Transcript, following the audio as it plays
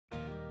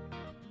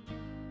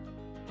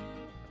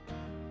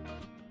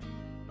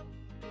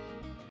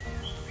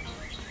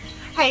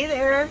Hey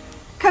there,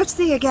 Coach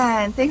Z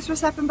again. Thanks for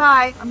stepping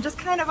by. I'm just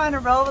kind of on a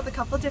roll with a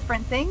couple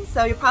different things,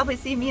 so you'll probably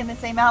see me in the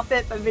same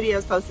outfit, but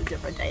videos posted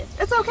different days.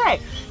 It's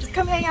okay. Just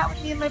come hang out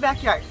with me in my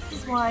backyard.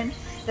 This is one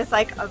that's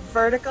like a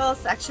vertical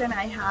section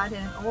I had in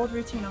an old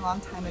routine a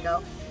long time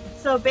ago.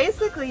 So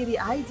basically the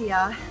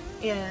idea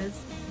is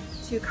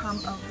to come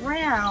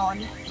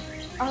around,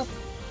 up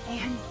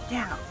and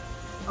down.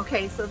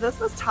 Okay, so this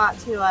was taught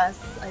to us,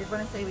 I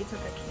want to say we took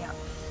a camp,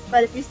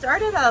 but if you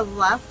start at a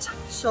left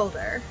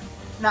shoulder,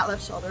 not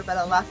left shoulder, but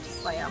a left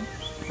slam.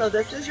 So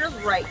this is your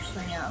right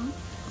slam.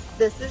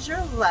 This is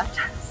your left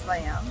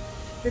slam.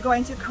 You're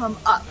going to come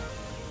up.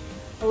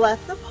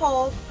 Let the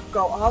pole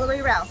go all the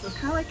way around. So it's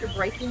kind of like you're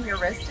breaking your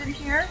wrist in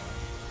here.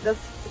 It's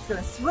going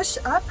to swoosh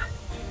up.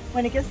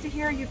 When it gets to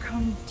here, you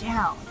come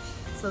down.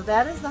 So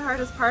that is the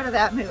hardest part of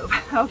that move,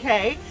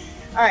 okay?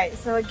 All right,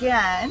 so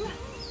again,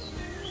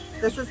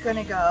 this is going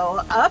to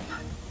go up,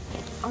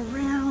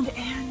 around,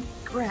 and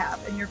grab.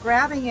 And you're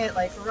grabbing it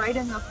like right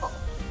in the pole,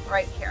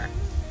 right here.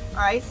 All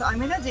right, so I'm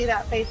going to do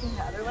that facing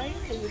the other way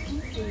so you can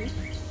see.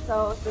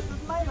 So this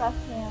is my left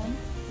hand,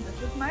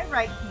 this is my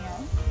right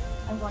hand.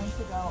 I'm going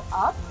to go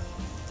up,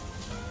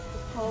 the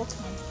pole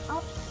comes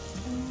up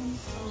and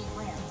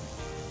around,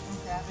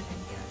 and grab it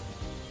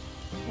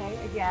in here.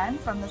 Okay, again,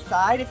 from the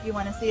side, if you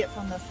want to see it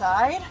from the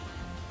side,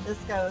 this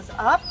goes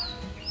up,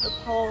 the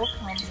pole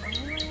comes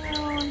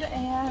around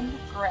and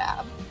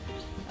grab.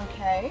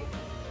 Okay,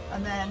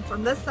 and then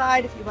from this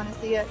side, if you want to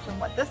see it from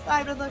what this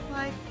side would look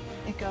like,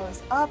 it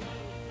goes up,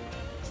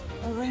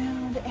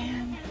 around,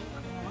 and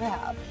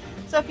grab.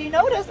 So if you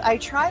notice, I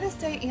try to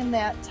stay in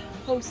that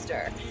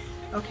toaster.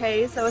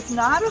 Okay, so it's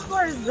not a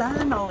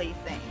horizontally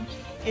thing.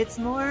 It's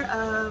more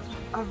of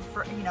a,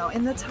 you know,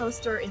 in the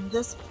toaster in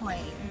this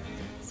plane.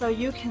 So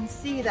you can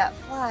see that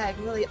flag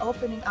really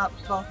opening up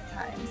both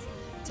times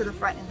to the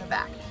front and the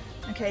back.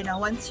 Okay,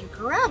 now once you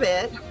grab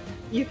it,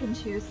 you can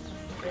choose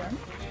to spin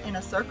in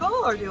a circle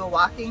or do a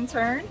walking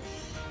turn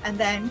and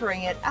then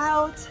bring it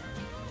out.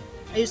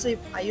 I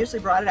usually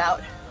brought it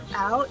out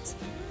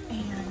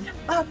and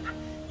up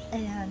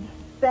and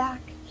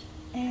back,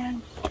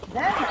 and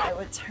then I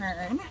would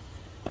turn,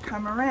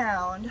 come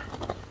around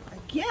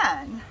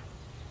again,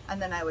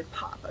 and then I would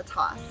pop a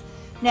toss.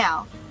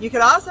 Now, you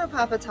could also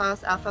pop a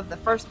toss off of the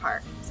first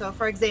part. So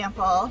for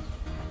example,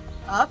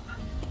 up,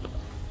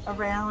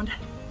 around,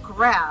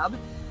 grab.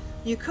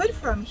 You could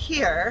from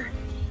here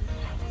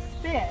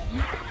spin.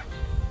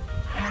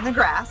 I'm in the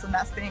grass, I'm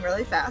not spinning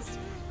really fast,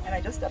 and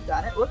I just stepped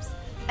on it, whoops.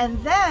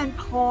 And then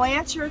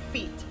plant your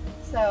feet.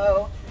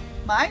 So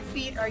my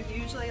feet are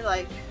usually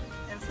like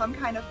in some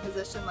kind of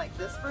position like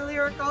this for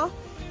lyrical.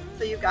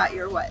 So you've got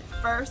your what?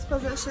 First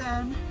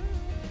position,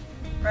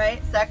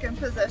 right? Second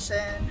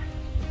position.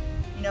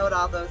 You know what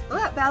all those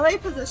ballet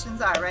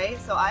positions are, right?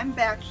 So I'm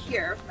back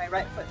here with my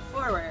right foot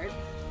forward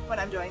when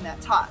I'm doing that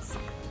toss.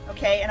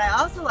 Okay, and I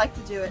also like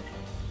to do it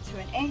to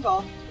an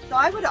angle. So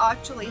I would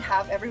actually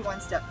have everyone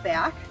step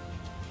back,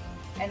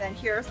 and then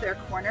here's their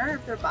corner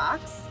of their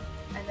box.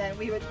 And then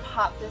we would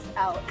pop this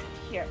out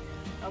here,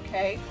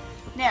 okay?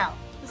 Now,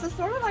 this is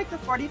sort of like the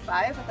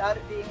 45 without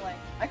it being like,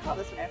 I call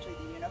this one actually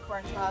the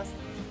unicorn toss,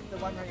 the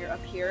one where you're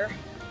up here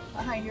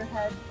behind your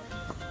head.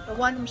 The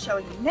one I'm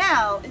showing you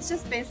now is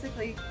just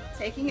basically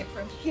taking it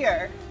from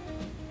here,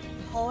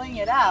 pulling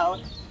it out,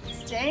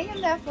 staying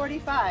in that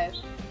 45,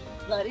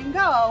 letting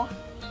go,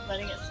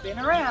 letting it spin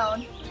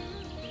around,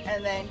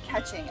 and then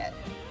catching it,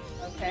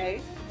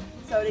 okay?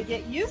 So to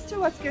get used to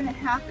what's gonna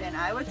happen,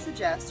 I would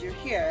suggest you're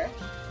here,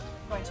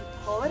 going to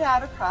pull it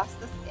out across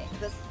this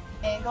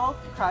angle,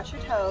 across your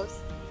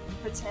toes,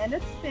 pretend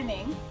it's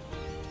spinning.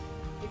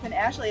 You can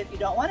actually, if you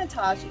don't want to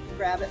toss, you can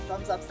grab it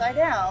thumbs upside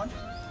down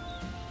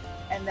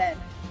and then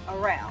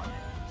around.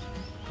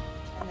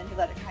 And then you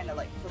let it kind of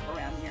like flip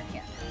around in your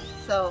hand.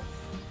 So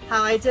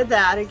how I did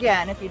that,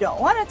 again, if you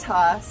don't want to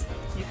toss,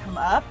 you come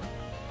up.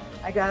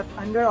 I got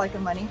under like a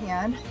money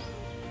hand.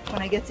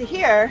 When I get to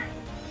here,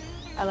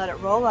 I let it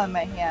roll on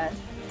my hand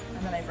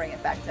and then I bring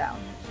it back down.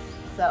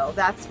 So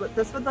that's what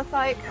this would look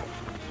like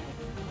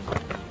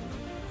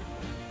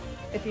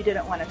if you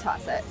didn't want to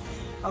toss it.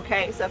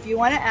 Okay, so if you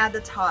want to add the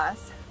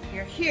toss,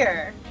 you're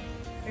here,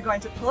 you're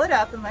going to pull it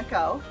up and let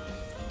go,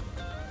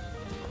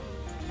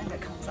 and it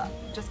comes up.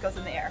 It just goes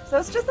in the air. So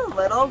it's just a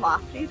little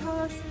lofty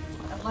toss,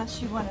 unless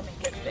you want to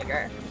make it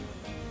bigger.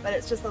 But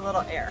it's just a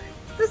little air.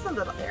 Just a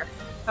little air.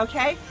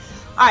 Okay?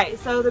 Alright,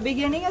 so the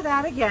beginning of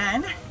that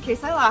again, in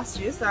case I lost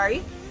you,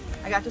 sorry.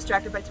 I got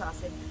distracted by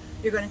tossing.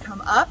 You're going to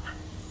come up,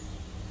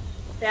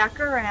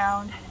 back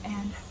around,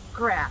 and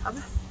grab,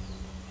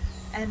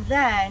 and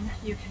then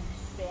you can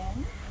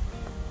spin.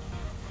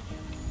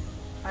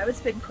 I would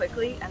spin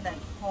quickly and then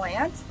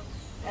plant,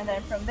 and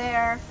then from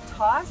there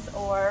toss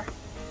or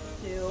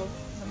do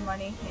the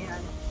money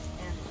hand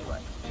and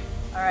flip.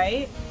 All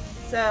right,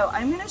 so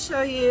I'm going to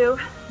show you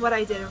what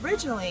I did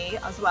originally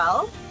as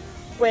well,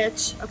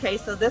 which, okay,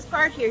 so this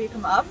part here, you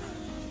come up,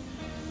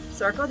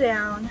 circle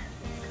down,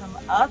 come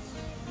up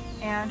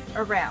and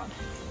around.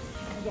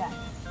 Again,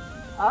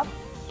 up,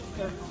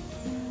 circle,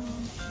 down,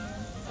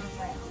 and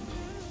around.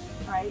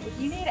 All right,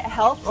 if you need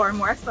help or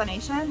more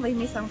explanation, leave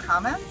me some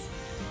comments.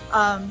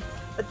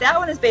 But that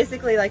one is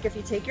basically like if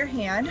you take your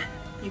hand,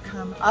 you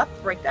come up,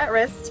 break that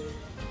wrist,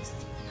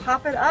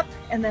 pop it up,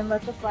 and then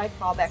let the flag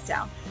fall back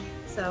down.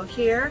 So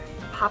here,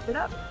 pop it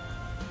up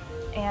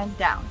and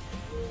down.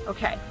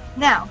 Okay,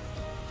 now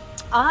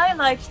I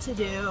like to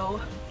do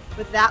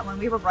with that one,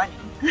 we were running.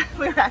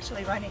 We were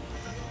actually running.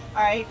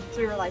 All right,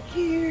 so we were like,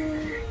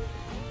 here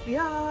we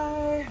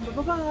are, blah,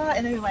 blah, blah,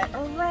 and then we went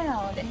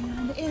around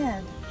and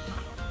in,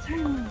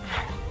 turn.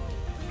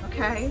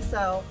 Okay,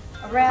 so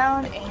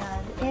around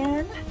and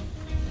in.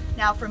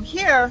 Now from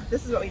here,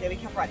 this is what we did, we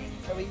kept running.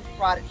 So we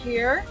brought it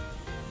here,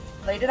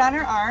 laid it on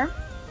our arm,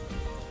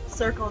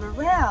 circled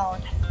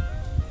around.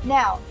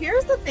 Now,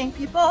 here's the thing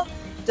people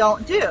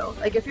don't do.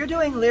 Like if you're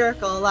doing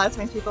lyrical, a lot of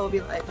times people will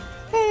be like,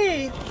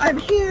 hey, I'm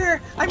here,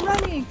 I'm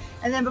running.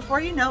 And then before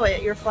you know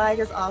it, your flag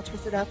is all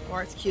twisted up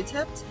or it's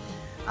Q-tipped.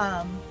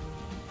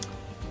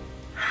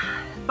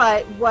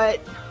 But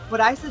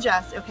what I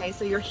suggest, okay,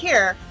 so you're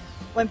here,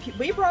 when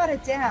we brought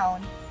it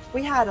down,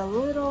 we had a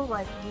little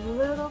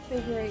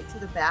figure eight to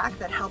the back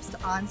that helps to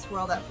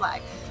unswirl that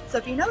flag. So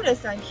if you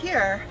notice, I'm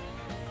here,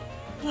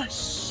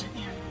 push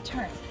and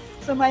return.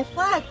 So my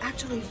flag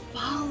actually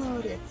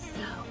followed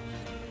itself.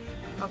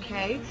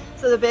 Okay,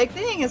 so the big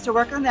thing is to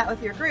work on that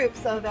with your group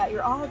so that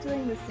you're all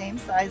doing the same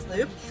size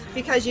loop,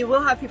 because you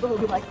will have people who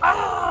will be like,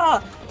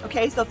 ah!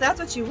 Okay, so if that's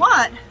what you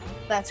want,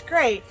 that's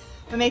great,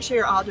 but make sure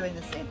you're all doing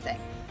the same thing.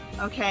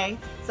 Okay,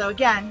 so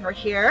again, we're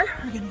here,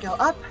 we're gonna go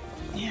up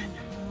and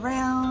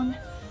around.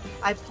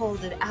 I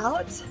pulled it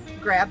out,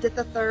 grabbed it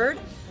the third,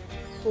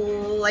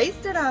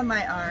 placed it on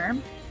my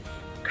arm,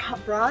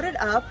 brought it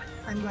up.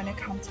 I'm going to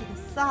come to the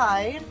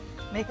side,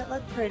 make it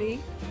look pretty,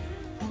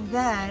 and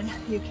then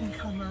you can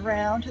come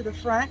around to the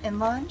front and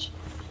lunge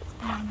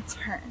and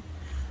turn.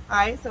 All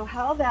right, so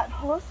how that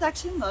whole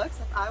section looks,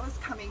 if I was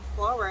coming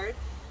forward,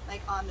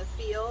 like on the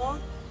field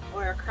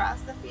or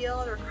across the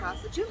field or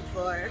across the gym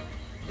floor,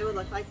 it would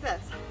look like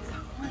this. So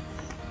 1,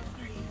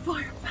 3,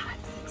 4, 5,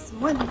 6,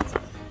 1, 2,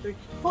 3,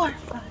 4,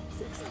 5,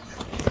 6,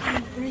 1,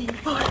 2, 3,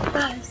 4,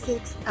 5,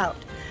 6, out.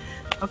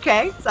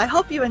 Okay, so I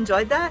hope you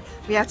enjoyed that.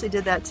 We actually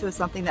did that to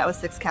something that was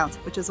 6 counts,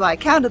 which is why I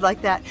counted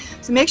like that.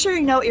 So make sure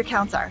you know what your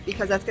counts are,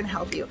 because that's going to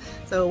help you.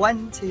 So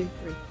 1, 2,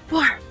 3,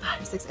 4,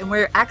 5, 6, and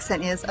where your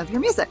accent is of your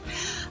music.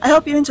 I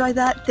hope you enjoyed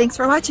that. Thanks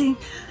for watching.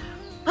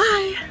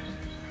 Bye.